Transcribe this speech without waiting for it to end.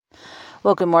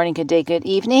Well, good morning, good day, good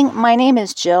evening. My name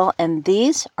is Jill, and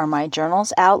these are my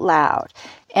journals out loud.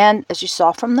 And as you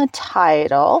saw from the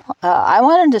title, I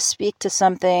wanted to speak to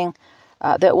something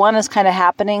that one is kind of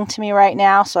happening to me right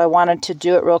now. So I wanted to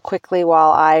do it real quickly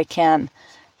while I can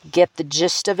get the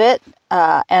gist of it,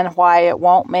 and why it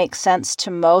won't make sense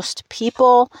to most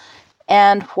people,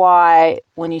 and why,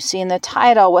 when you see in the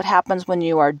title, what happens when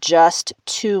you are just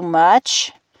too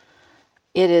much.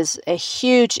 It is a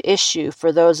huge issue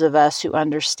for those of us who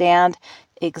understand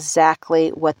exactly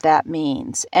what that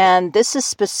means. And this is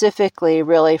specifically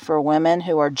really for women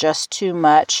who are just too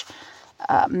much.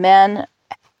 Men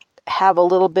have a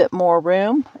little bit more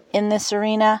room in this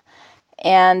arena,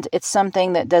 and it's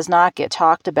something that does not get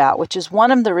talked about, which is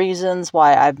one of the reasons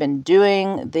why I've been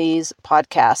doing these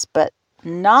podcasts, but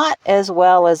not as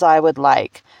well as I would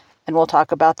like. And we'll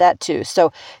talk about that too.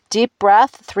 So deep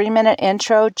breath, 3-minute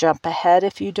intro, jump ahead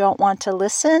if you don't want to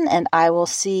listen, and I will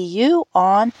see you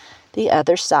on the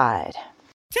other side.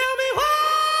 Tell me why.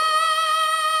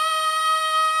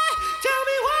 Tell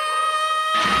me why.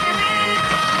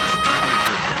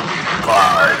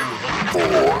 5, 4.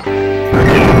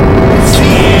 It's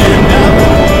the end of the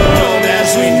world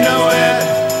as we know it.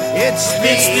 It's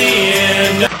the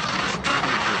end.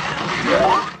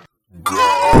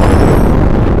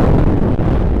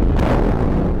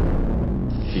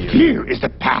 Fear is the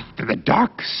path to the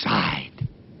dark side.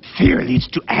 Fear leads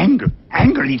to anger.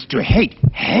 Anger leads to hate.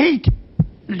 Hate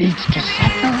leads to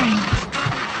suffering.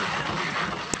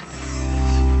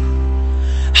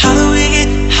 How do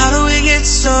we get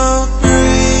so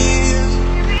brave?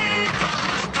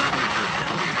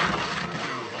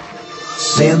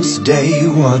 Since day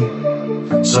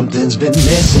one, something's been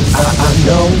missing. I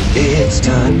know it's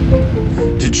time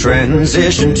to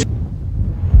transition to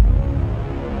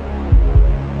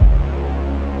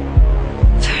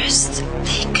First,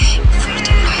 they came for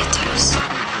the writers.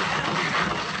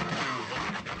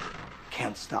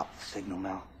 Can't stop the signal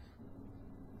now.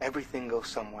 Everything goes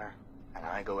somewhere, and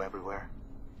I go everywhere.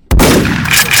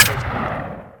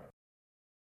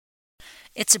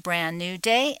 It's a brand new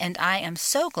day, and I am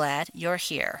so glad you're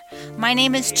here. My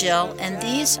name is Jill, and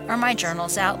these are my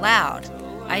journals out loud.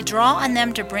 I draw on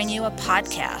them to bring you a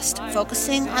podcast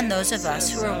focusing on those of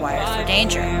us who are wired for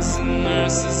danger,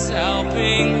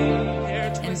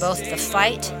 in both the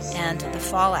fight and the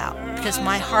fallout, because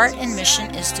my heart and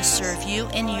mission is to serve you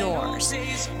in yours,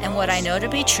 and what I know to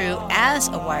be true as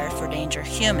a wired for danger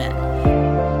human.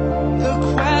 The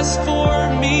quest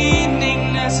for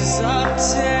meaningness is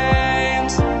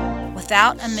obtained.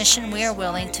 Without a mission we are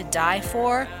willing to die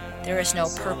for, there is no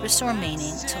purpose or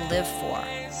meaning to live for.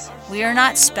 We are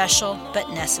not special, but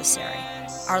necessary.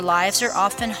 Our lives are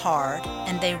often hard,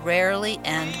 and they rarely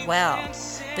end well.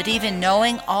 But even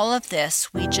knowing all of this,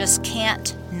 we just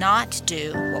can't not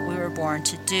do what we were born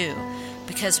to do,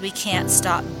 because we can't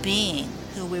stop being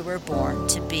who we were born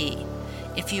to be.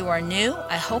 If you are new,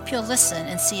 I hope you'll listen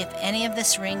and see if any of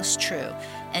this rings true.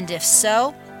 And if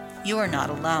so, you are not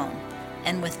alone.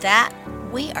 And with that,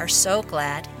 we are so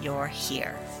glad you're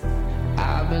here.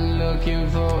 I've been looking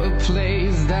for a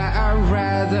place that I'd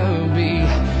rather be.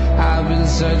 I've been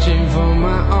searching for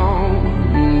my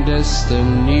own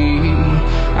destiny.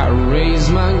 I raise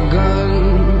my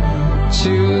gun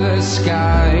to the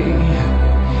sky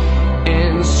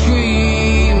and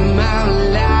scream out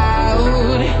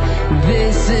loud.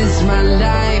 This is my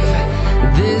life,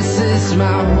 this is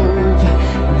my hope,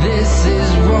 this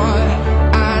is what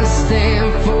I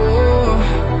stand for.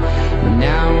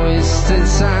 Now is the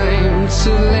time to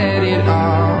let it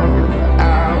all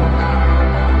out.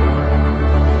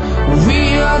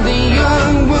 We are the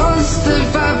young ones that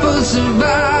fight for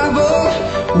survival.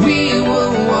 We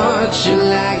will watch you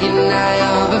like an eye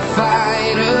of a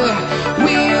fighter.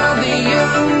 We are the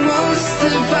young ones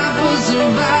that fight for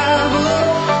survival.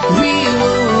 We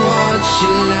will watch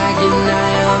you like an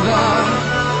eye of a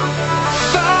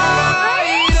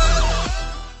fighter.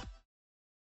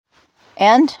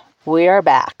 And we are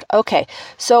back. Okay,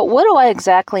 so what do I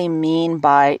exactly mean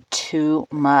by too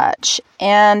much?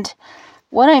 And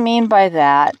what I mean by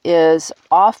that is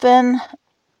often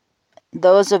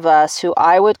those of us who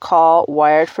I would call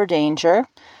wired for danger,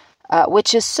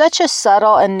 which is such a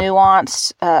subtle and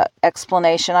nuanced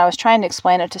explanation. I was trying to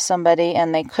explain it to somebody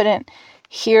and they couldn't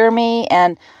hear me.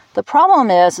 And the problem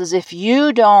is if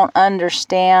you don't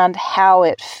understand how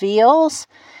it feels,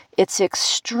 it's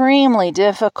extremely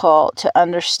difficult to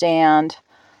understand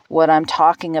what I'm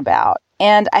talking about.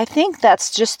 And I think that's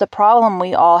just the problem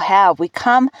we all have. We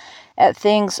come at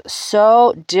things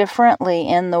so differently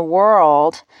in the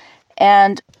world,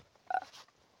 and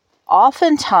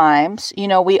oftentimes,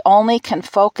 we only can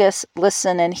focus,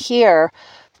 listen, and hear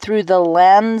through the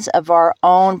lens of our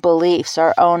own beliefs,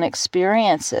 our own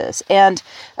experiences. And,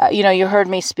 you heard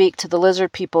me speak to the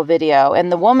lizard people video,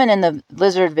 and the woman in the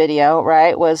lizard video,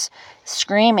 right, was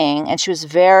screaming, and she was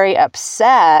very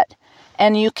upset.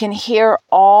 And you can hear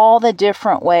all the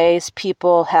different ways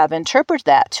people have interpreted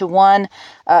that. To one,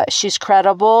 she's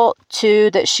credible.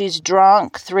 Two, that she's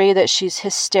drunk. Three, that she's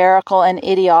hysterical and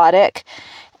idiotic.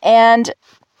 And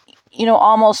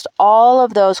almost all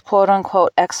of those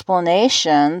quote-unquote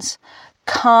explanations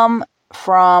come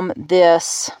from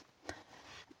this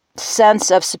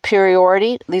sense of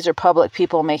superiority. These are public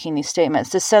people making these statements.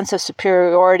 This sense of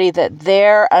superiority that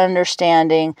their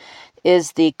understanding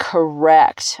is the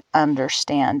correct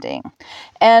understanding.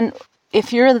 And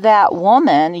if you're that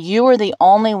woman, you are the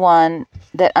only one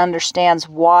that understands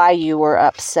why you were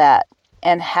upset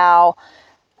and how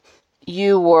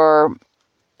you were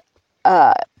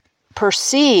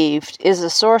perceived is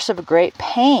a source of great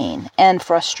pain and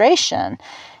frustration.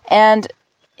 And,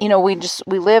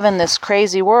 we live in this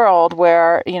crazy world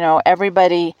where,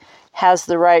 everybody has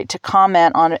the right to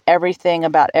comment on everything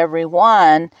about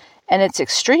everyone. And it's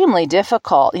extremely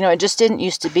difficult. It just didn't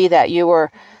used to be that.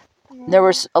 There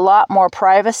was a lot more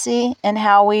privacy in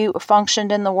how we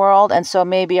functioned in the world. And so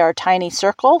maybe our tiny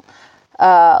circle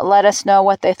let us know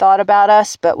what they thought about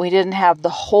us, but we didn't have the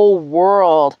whole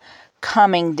world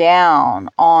coming down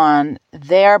on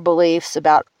their beliefs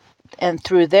about and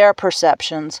through their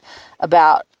perceptions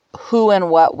about who and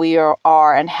what we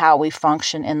are and how we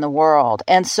function in the world.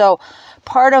 And so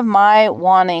part of my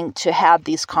wanting to have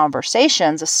these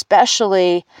conversations,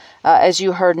 especially as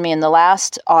you heard me in the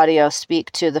last audio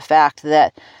speak to the fact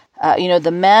that,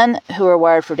 the men who are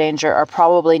wired for danger are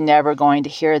probably never going to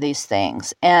hear these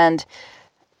things. And,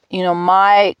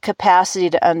 my capacity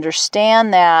to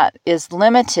understand that is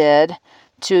limited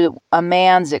to a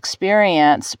man's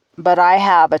experience, but I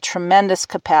have a tremendous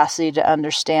capacity to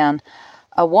understand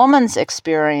a woman's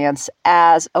experience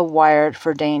as a wired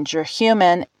for danger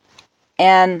human.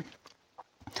 And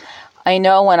I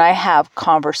know when I have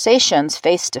conversations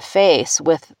face to face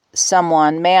with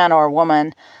someone, man or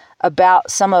woman,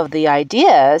 about some of the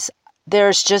ideas,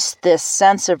 there's just this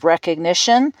sense of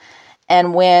recognition.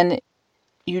 And when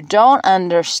you don't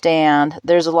understand,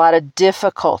 there's a lot of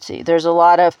difficulty. There's a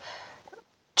lot of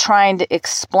trying to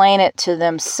explain it to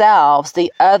themselves.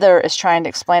 The other is trying to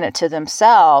explain it to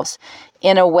themselves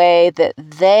in a way that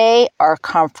they are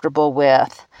comfortable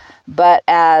with. But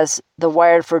as the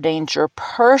wired for danger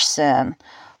person,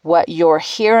 what you're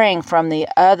hearing from the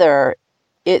other,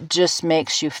 it just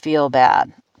makes you feel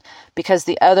bad because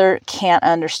the other can't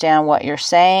understand what you're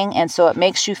saying. And so it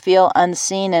makes you feel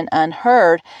unseen and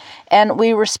unheard. And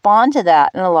we respond to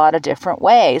that in a lot of different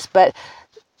ways,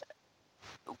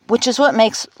 which is what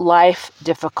makes life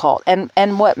difficult. And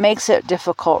what makes it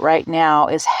difficult right now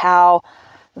is how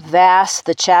vast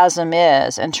the chasm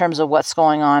is in terms of what's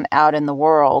going on out in the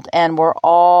world. And we're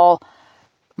all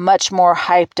much more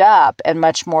hyped up and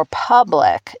much more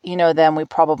public, than we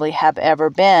probably have ever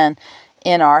been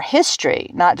in our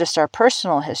history, not just our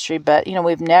personal history, but,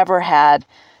 we've never had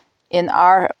in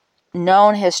our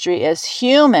known history as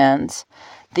humans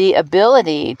the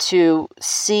ability to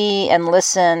see and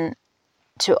listen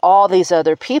to all these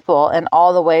other people and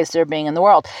all the ways they're being in the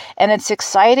world. And it's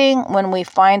exciting when we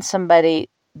find somebody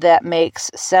that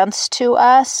makes sense to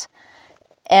us,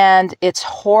 and it's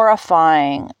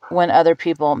horrifying when other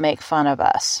people make fun of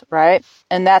us, right?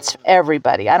 And that's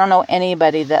everybody. I don't know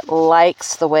anybody that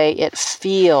likes the way it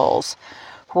feels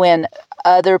when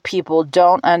other people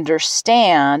don't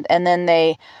understand and then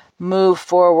they move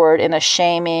forward in a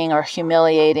shaming or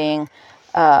humiliating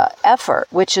effort,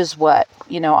 which is what,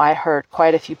 I heard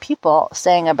quite a few people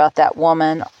saying about that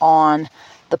woman on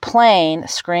the plane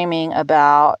screaming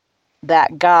about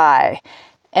that guy.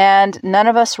 And none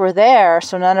of us were there,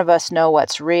 so none of us know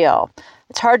what's real.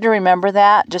 It's hard to remember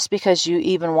that. Just because you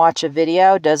even watch a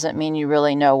video doesn't mean you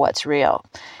really know what's real.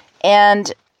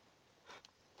 And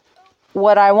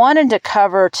what I wanted to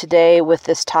cover today with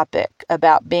this topic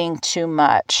about being too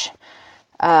much,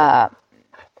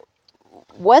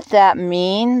 what that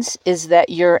means is that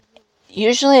you're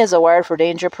usually, as a wired for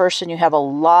danger person, you have a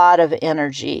lot of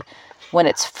energy when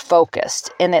it's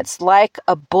focused, and it's like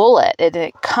a bullet, and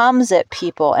it comes at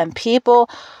people, and people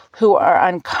who are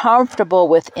uncomfortable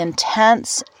with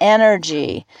intense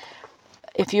energy.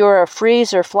 If you're a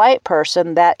freeze or flight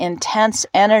person, that intense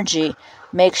energy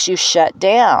makes you shut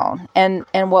down. And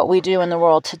what we do in the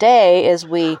world today is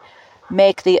we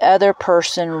make the other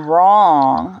person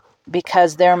wrong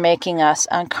because they're making us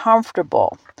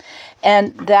uncomfortable.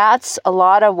 And that's a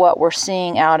lot of what we're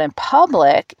seeing out in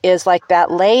public is like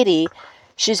that lady,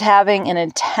 she's having an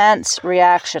intense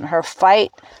reaction. Her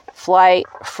fight, flight,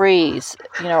 freeze,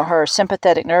 her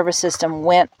sympathetic nervous system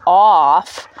went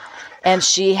off, and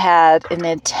she had an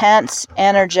intense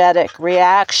energetic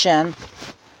reaction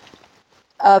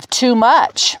of too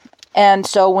much. And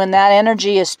so when that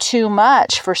energy is too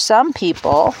much for some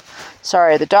people,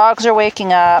 sorry, the dogs are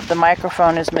waking up, the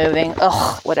microphone is moving,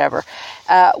 whatever.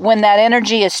 When that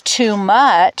energy is too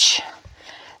much,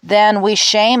 then we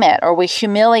shame it, or we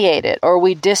humiliate it, or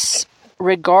we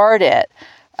disregard it.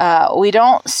 We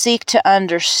don't seek to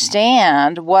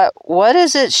understand what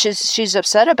is it she's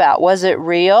upset about. Was it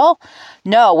real?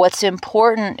 No, what's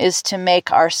important is to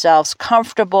make ourselves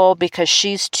comfortable because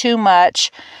she's too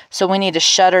much, so we need to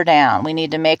shut her down. We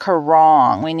need to make her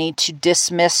wrong. We need to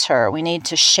dismiss her. We need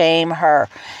to shame her.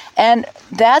 And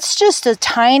that's just a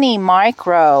tiny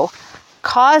microcosm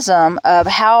of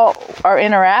how our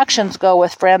interactions go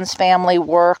with friends, family,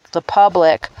 work, the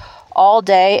public, all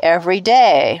day, every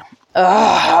day.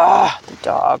 Ugh, the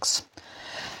dogs.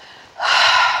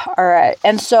 All right.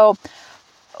 And so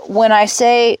when I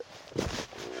say,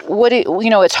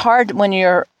 it's hard when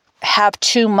you have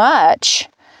too much,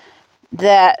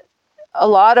 that a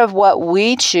lot of what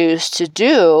we choose to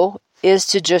do is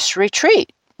to just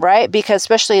retreat, right? Because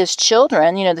especially as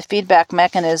children, the feedback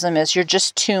mechanism is you're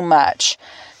just too much.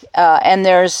 And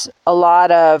there's a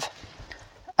lot of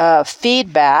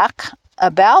feedback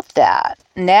about that.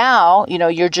 Now,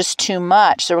 you're just too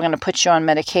much, so we're going to put you on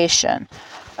medication.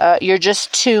 You're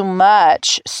just too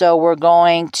much, so we're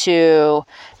going to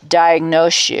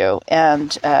diagnose you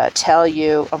and tell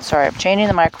you, I'm sorry, I'm changing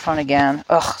the microphone again.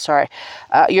 Sorry.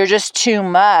 You're just too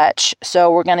much,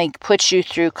 so we're going to put you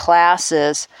through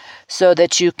classes so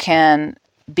that you can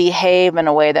behave in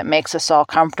a way that makes us all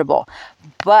comfortable.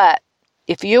 But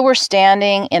if you were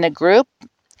standing in a group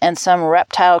and some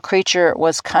reptile creature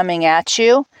was coming at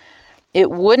you, it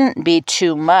wouldn't be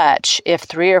too much if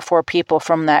 3 or 4 people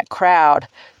from that crowd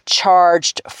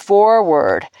charged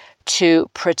forward to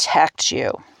protect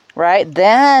you, right?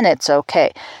 Then it's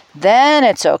okay. Then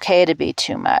it's okay to be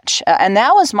too much. And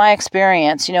that was my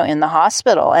experience, in the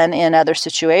hospital and in other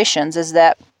situations, is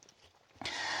that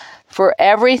for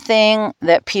everything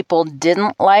that people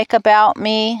didn't like about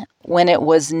me, when it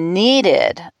was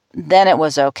needed, then it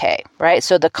was okay, right?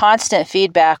 So the constant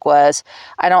feedback was,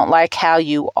 I don't like how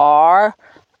you are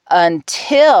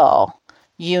until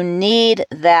you need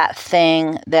that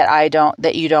thing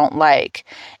that you don't like.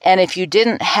 And if you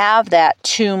didn't have that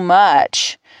too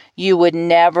much, you would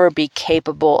never be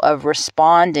capable of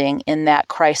responding in that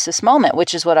crisis moment,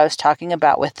 which is what I was talking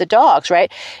about with the dogs,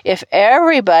 right? If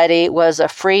everybody was a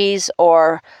freeze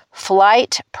or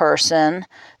flight person,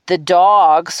 the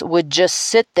dogs would just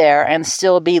sit there and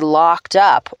still be locked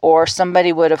up, or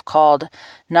somebody would have called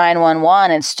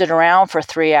 911 and stood around for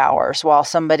 3 hours while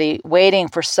somebody waiting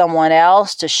for someone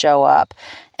else to show up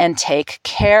and take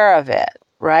care of it,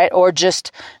 right? Or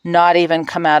just not even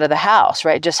come out of the house,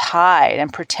 right? Just hide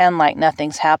and pretend like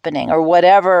nothing's happening, or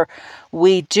whatever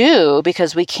we do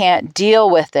because we can't deal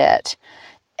with it.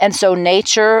 And so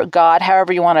nature, God,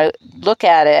 however you want to look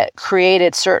at it,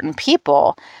 created certain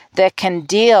people that can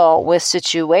deal with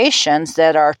situations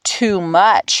that are too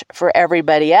much for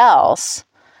everybody else.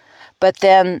 But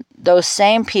then those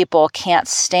same people can't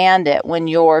stand it when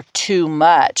you're too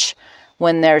much,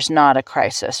 when there's not a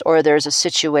crisis or there's a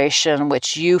situation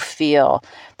which you feel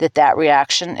that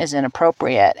reaction is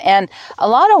inappropriate. And a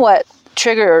lot of what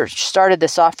started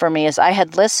this off for me is I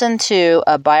had listened to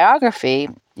a biography,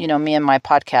 me and my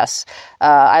podcasts.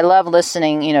 I love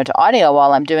listening, to audio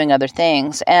while I'm doing other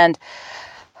things. And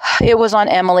it was on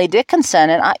Emily Dickinson.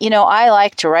 And, I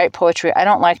like to write poetry. I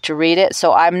don't like to read it.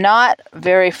 So I'm not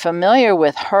very familiar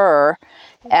with her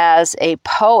as a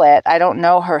poet. I don't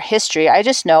know her history. I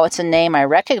just know it's a name I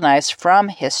recognize from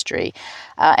history.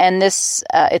 And it's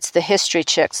the history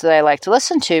chicks that I like to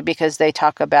listen to because they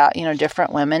talk about,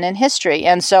 different women in history.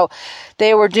 And so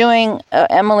they were doing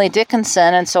Emily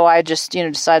Dickinson. And so I just,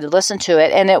 decided to listen to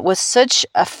it. And it was such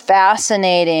a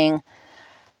fascinating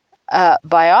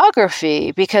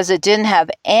biography because it didn't have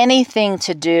anything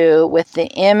to do with the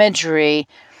imagery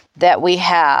that we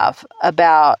have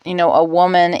about, a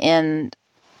woman in,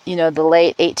 the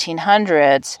late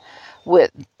 1800s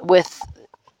with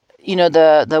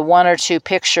the 1 or 2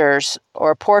 pictures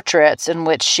or portraits in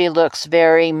which she looks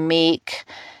very meek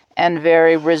and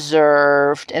very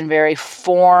reserved and very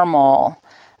formal.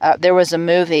 There was a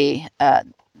movie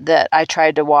that I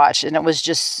tried to watch, and it was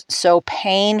just so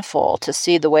painful to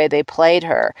see the way they played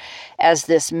her as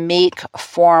this meek,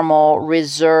 formal,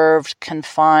 reserved,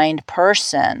 confined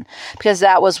person, because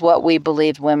that was what we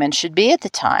believed women should be at the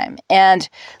time. And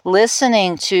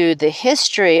listening to the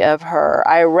history of her,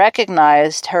 I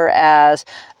recognized her as,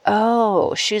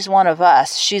 oh, she's one of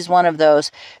us. She's one of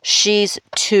those she's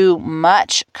too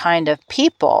much kind of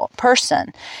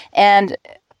person. And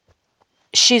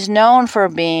she's known for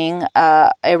being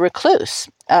a recluse.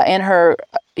 In her,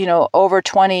 over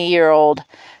 20-year-old,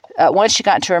 once she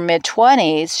got into her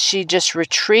mid-20s, she just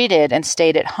retreated and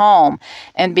stayed at home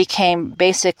and became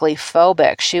basically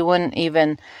phobic. She wouldn't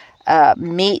even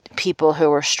meet people who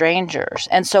were strangers.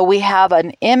 And so we have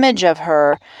an image of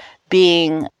her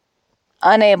being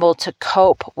unable to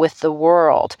cope with the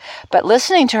world. But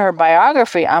listening to her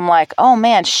biography, I'm like, oh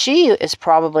man, she is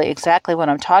probably exactly what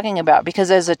I'm talking about, because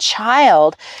as a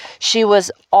child, she was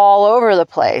all over the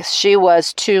place. She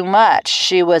was too much.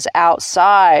 She was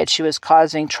outside. She was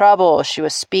causing trouble. She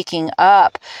was speaking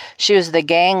up. She was the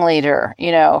gang leader,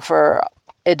 for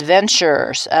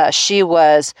adventures. She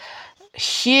was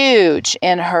huge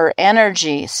in her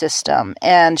energy system,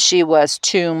 and she was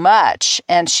too much,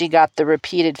 and she got the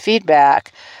repeated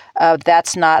feedback of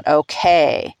that's not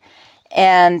okay.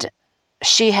 And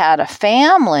she had a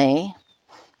family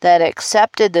that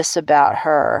accepted this about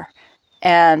her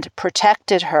and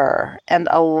protected her and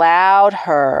allowed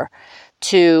her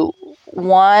to,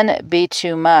 one, be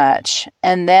too much,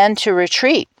 and then to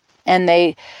retreat. And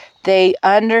they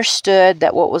understood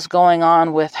that what was going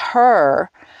on with her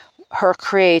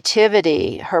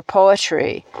creativity, her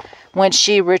poetry, when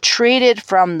she retreated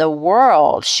from the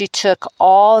world, she took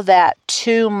all that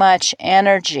too much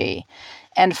energy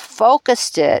and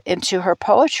focused it into her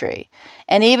poetry.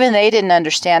 And even they didn't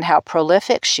understand how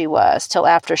prolific she was till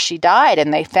after she died,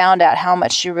 and they found out how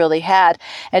much she really had.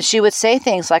 And she would say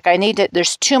things like,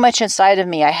 there's too much inside of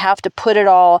me. I have to put it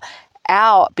all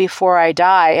out before I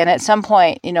die. And at some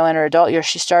point, in her adult years,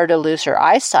 she started to lose her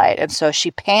eyesight. And so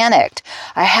she panicked.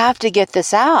 I have to get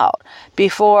this out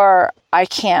before I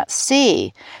can't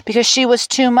see, because she was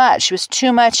too much. She was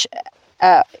too much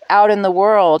out in the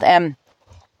world. And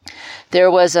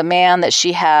there was a man that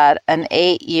she had an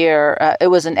 8-year, it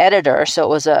was an editor,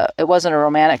 so it wasn't a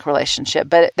romantic relationship,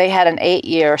 but they had an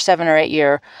 7 or 8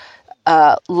 year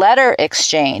letter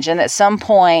exchange. And at some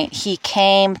point he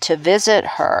came to visit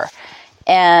her,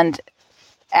 and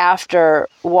after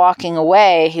walking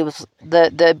away, he was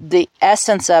the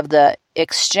essence of the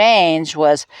exchange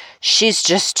was, she's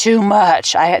just too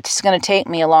much. It's going to take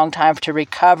me a long time to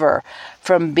recover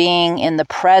from being in the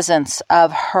presence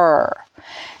of her.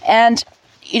 And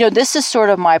this is sort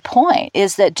of my point,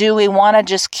 is that do we want to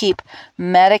just keep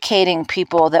medicating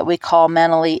people that we call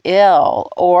mentally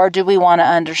ill, or do we want to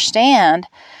understand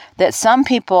that some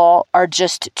people are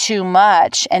just too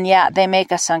much, and they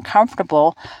make us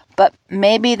uncomfortable, but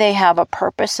maybe they have a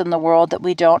purpose in the world that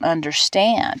we don't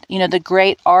understand. The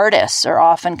great artists are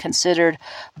often considered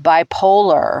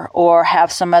bipolar or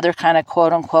have some other kind of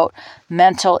quote-unquote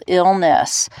mental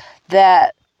illness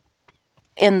that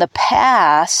in the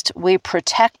past, we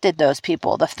protected those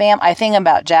people. I think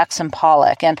about Jackson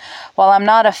Pollock, and while I'm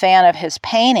not a fan of his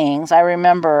paintings, I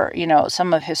remember,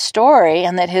 some of his story,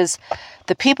 and that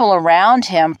the people around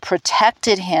him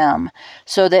protected him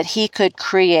so that he could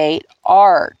create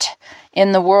art.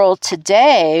 In the world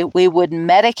today, we would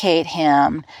medicate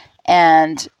him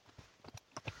and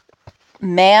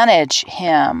manage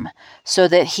him so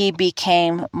that he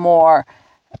became more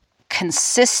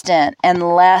consistent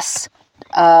and less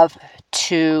of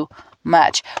too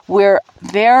much. We're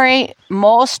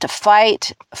most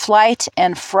flight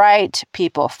and fright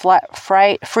people,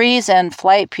 freeze and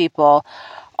flight people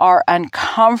are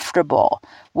uncomfortable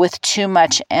with too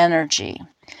much energy.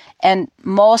 And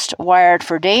most wired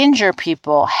for danger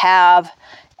people have,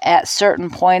 at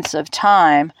certain points of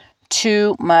time,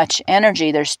 too much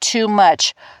energy. There's too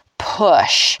much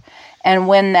push. And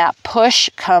when that push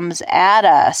comes at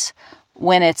us,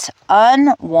 when it's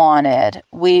unwanted,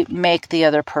 we make the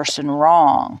other person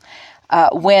wrong.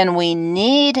 When we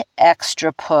need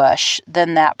extra push,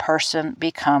 then that person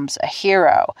becomes a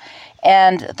hero.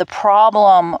 And the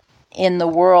problem in the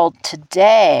world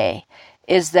today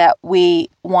is that we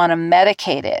want to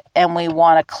medicate it, and we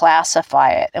want to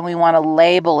classify it, and we want to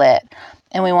label it,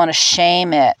 and we want to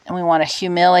shame it, and we want to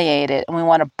humiliate it, and we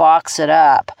want to box it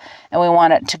up, and we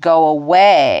want it to go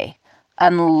away,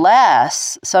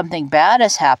 unless something bad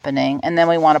is happening, and then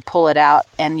we want to pull it out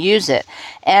and use it.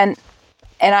 And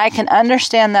I can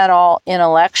understand that all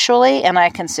intellectually, and I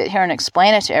can sit here and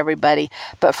explain it to everybody.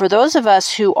 But for those of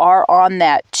us who are on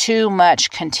that too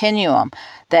much continuum,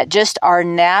 that just our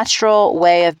natural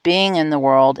way of being in the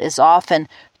world is often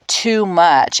too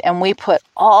much. And we put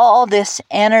all this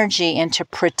energy into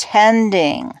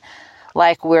pretending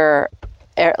like we're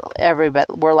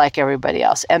like everybody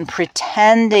else, and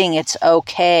pretending it's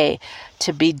okay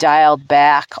to be dialed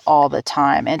back all the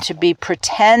time, and to be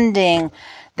pretending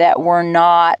that we're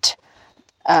not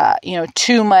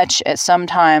too much at some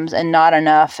times and not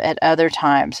enough at other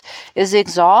times is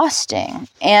exhausting.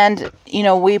 And,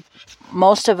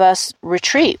 most of us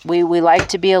retreat. We like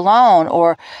to be alone,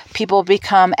 or people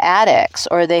become addicts,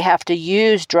 or they have to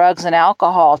use drugs and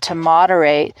alcohol to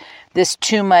moderate this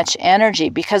too much energy,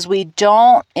 because we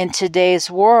don't, in today's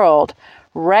world,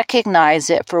 recognize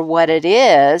it for what it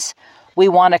is. We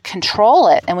want to control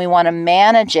it, and we want to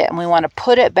manage it, and we want to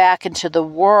put it back into the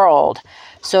world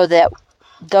so that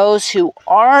those who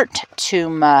aren't too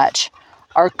much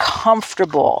are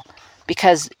comfortable,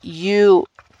 because you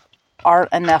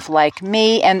aren't enough like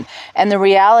me. And the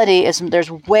reality is there's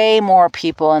way more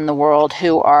people in the world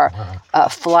who are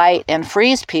flight and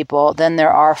freeze people than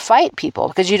there are fight people,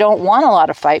 because you don't want a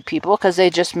lot of fight people, because they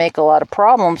just make a lot of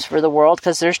problems for the world,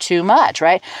 because there's too much,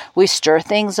 right? We stir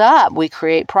things up, we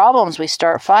create problems, we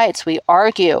start fights, we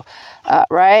argue,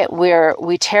 right?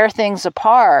 We tear things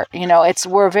apart.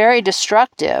 We're very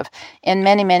destructive in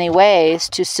many, many ways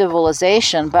to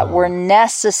civilization, but we're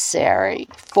necessary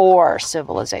for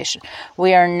civilization.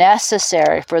 We are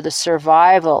necessary for the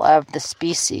survival of the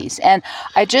species. And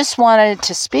I just wanted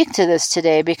to speak to this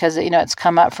today because, it's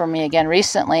come up for me again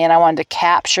recently, and I wanted to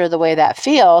capture the way that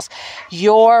feels.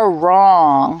 You're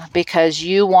wrong because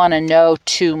you want to know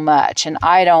too much, and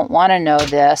I don't want to know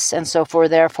this, and so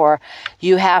therefore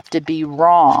you have to be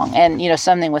wrong. And,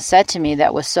 something was said to me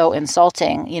that was so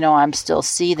insulting, I'm still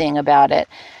seething about it.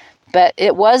 But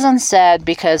it wasn't said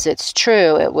because it's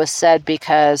true. It was said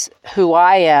because who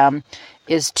I am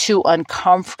is too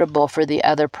uncomfortable for the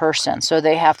other person. So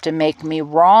they have to make me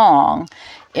wrong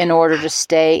in order to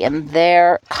stay in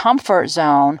their comfort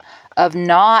zone of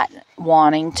not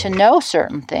wanting to know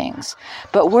certain things.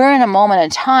 But we're in a moment in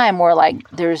time where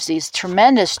there's these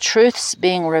tremendous truths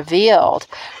being revealed.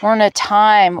 We're in a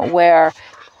time where,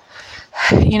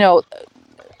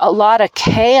 a lot of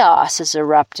chaos is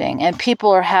erupting, and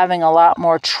people are having a lot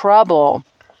more trouble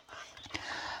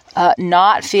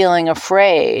not feeling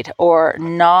afraid or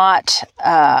not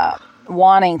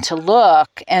wanting to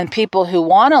look. And people who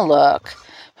want to look,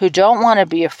 who don't want to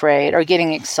be afraid, are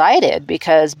getting excited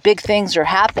because big things are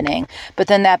happening, but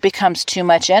then that becomes too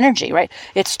much energy, right?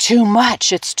 It's too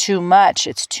much, it's too much,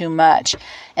 it's too much.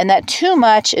 And that too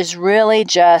much is really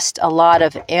just a lot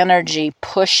of energy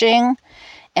pushing.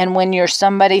 And when you're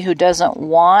somebody who doesn't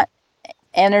want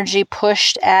energy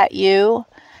pushed at you,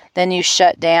 then you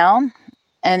shut down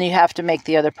and you have to make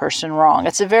the other person wrong.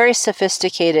 It's a very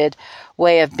sophisticated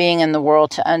way of being in the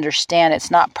world to understand.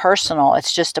 It's not personal.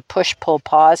 It's just a push, pull,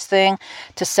 pause thing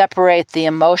to separate the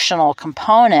emotional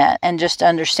component and just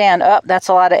understand, that's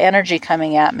a lot of energy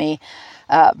coming at me.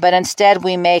 But instead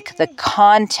we make the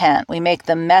content, we make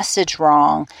the message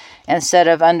wrong, instead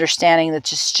of understanding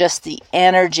that it's just the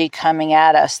energy coming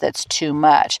at us that's too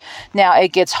much. Now, it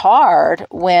gets hard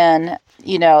when,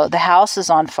 the house is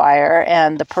on fire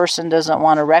and the person doesn't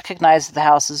want to recognize that the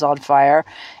house is on fire,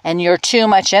 and your too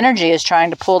much energy is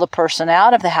trying to pull the person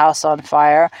out of the house on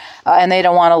fire, and they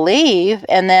don't want to leave,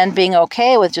 and then being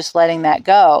okay with just letting that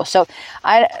go. So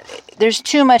there's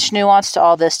too much nuance to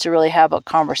all this to really have a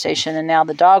conversation, and now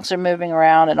the dogs are moving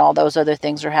around and all those other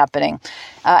things are happening.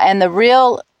 And the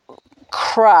real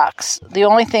crux, the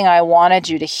only thing I wanted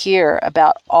you to hear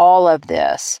about all of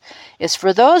this is,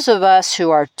 for those of us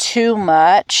who are too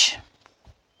much,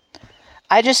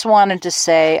 I just wanted to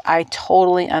say I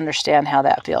totally understand how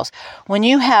that feels. When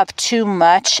you have too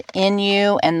much in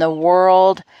you and the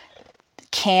world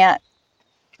can't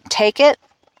take it,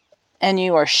 and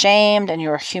you are shamed and you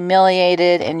are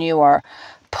humiliated and you are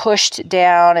pushed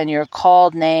down and you're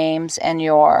called names and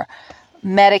you're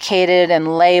medicated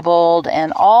and labeled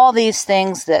and all these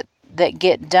things that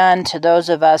get done to those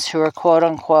of us who are quote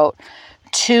unquote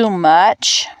too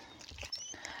much.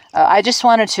 I just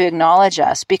wanted to acknowledge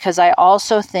us, because I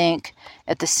also think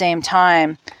at the same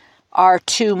time our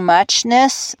too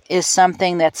muchness is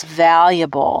something that's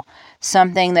valuable,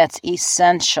 something that's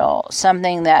essential,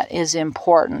 something that is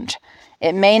important.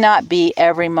 It may not be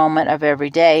every moment of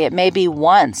every day. It may be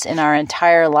once in our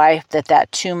entire life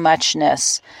that too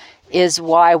muchness is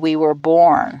why we were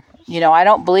born. I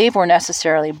don't believe we're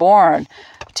necessarily born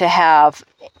to have,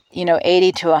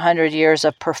 80 to 100 years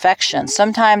of perfection.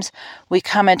 Sometimes we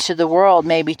come into the world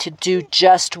maybe to do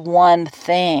just one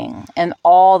thing, and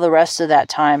all the rest of that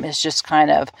time is just kind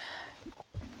of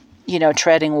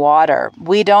treading water.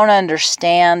 We don't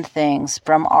understand things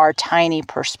from our tiny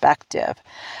perspective.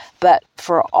 But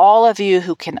for all of you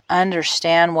who can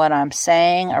understand what I'm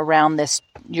saying around this,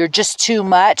 you're just too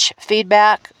much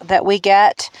feedback that we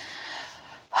get,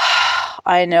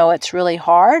 I know it's really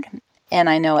hard, and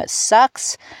I know it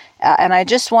sucks, and I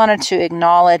just wanted to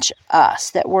acknowledge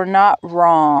us, that we're not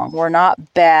wrong, we're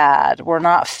not bad, we're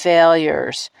not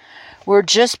failures. We're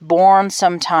just born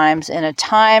sometimes in a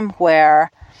time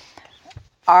where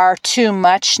our too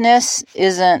muchness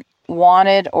isn't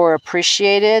wanted or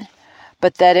appreciated,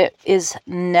 but that it is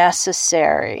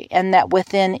necessary, and that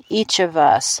within each of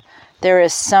us there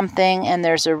is something and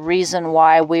there's a reason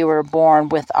why we were born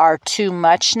with our too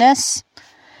muchness,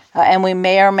 and we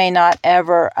may or may not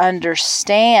ever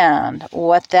understand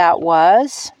what that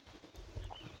was.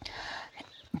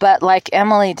 But like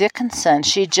Emily Dickinson,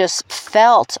 she just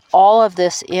felt all of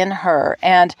this in her.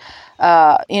 And,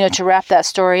 to wrap that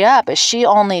story up, she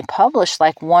only published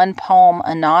like one poem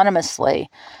anonymously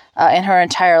in her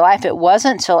entire life. It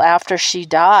wasn't until after she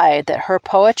died that her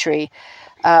poetry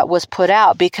was put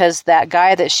out, because that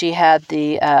guy that she had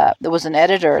that was an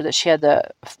editor that she had the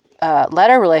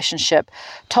letter relationship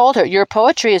told her, your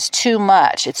poetry is too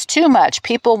much. It's too much.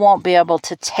 People won't be able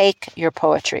to take your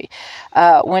poetry.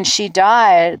 When she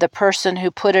died, the person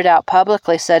who put it out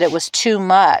publicly said it was too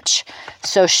much.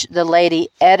 So the lady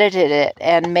edited it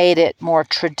and made it more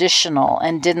traditional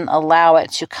and didn't allow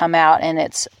it to come out in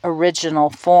its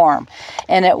original form.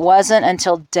 And it wasn't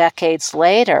until decades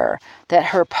later that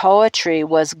her poetry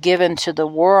was given to the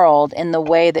world in the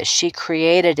way that she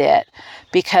created it,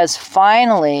 because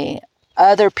finally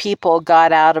other people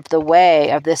got out of the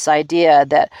way of this idea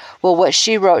that, well, what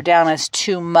she wrote down is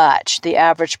too much. The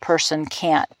average person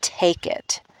can't take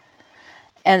it.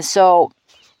 And so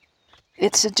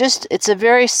it's a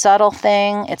very subtle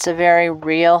thing. It's a very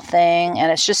real thing.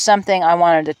 And it's just something I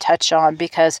wanted to touch on,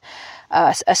 because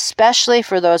especially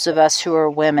for those of us who are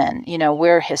women,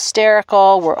 we're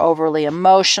hysterical, we're overly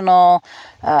emotional.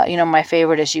 My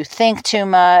favorite is you think too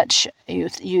much,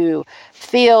 you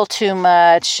feel too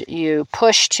much, you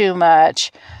push too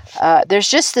much. There's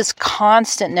just this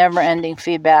constant, never-ending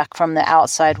feedback from the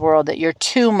outside world that you're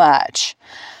too much.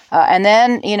 And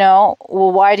then, well,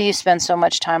 why do you spend so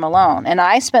much time alone? And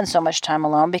I spend so much time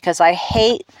alone because I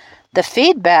hate the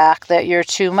feedback that you're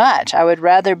too much. I would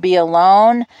rather be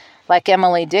alone like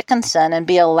Emily Dickinson and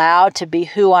be allowed to be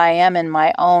who I am in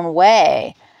my own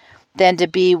way than to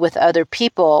be with other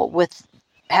people with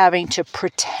having to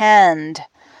pretend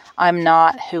I'm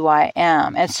not who I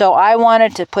am. And so I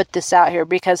wanted to put this out here,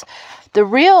 because the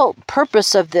real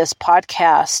purpose of this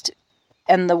podcast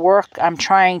and the work I'm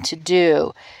trying to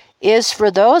do is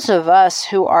for those of us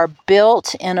who are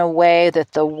built in a way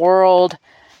that the world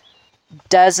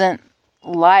doesn't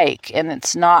like and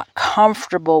it's not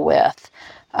comfortable with,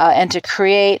 and to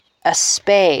create a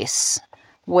space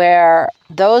where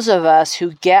those of us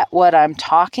who get what I'm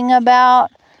talking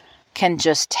about can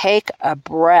just take a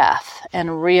breath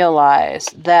and realize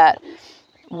that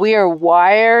we are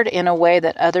wired in a way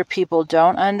that other people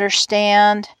don't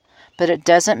understand, but it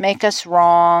doesn't make us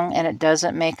wrong and it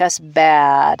doesn't make us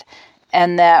bad,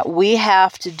 and that we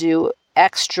have to do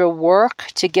extra work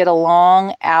to get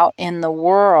along out in the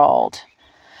world.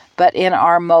 But in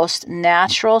our most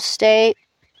natural state,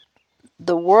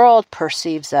 the world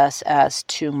perceives us as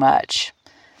too much.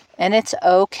 And it's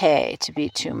okay to be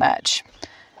too much.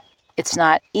 It's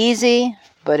not easy,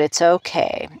 but it's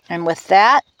okay. And with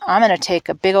that, I'm going to take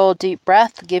a big old deep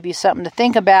breath, give you something to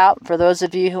think about. For those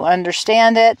of you who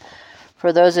understand it,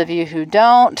 for those of you who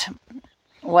don't,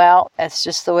 well, that's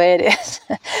just the way it is.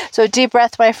 So deep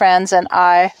breath, my friends, and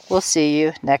I will see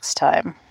you next time.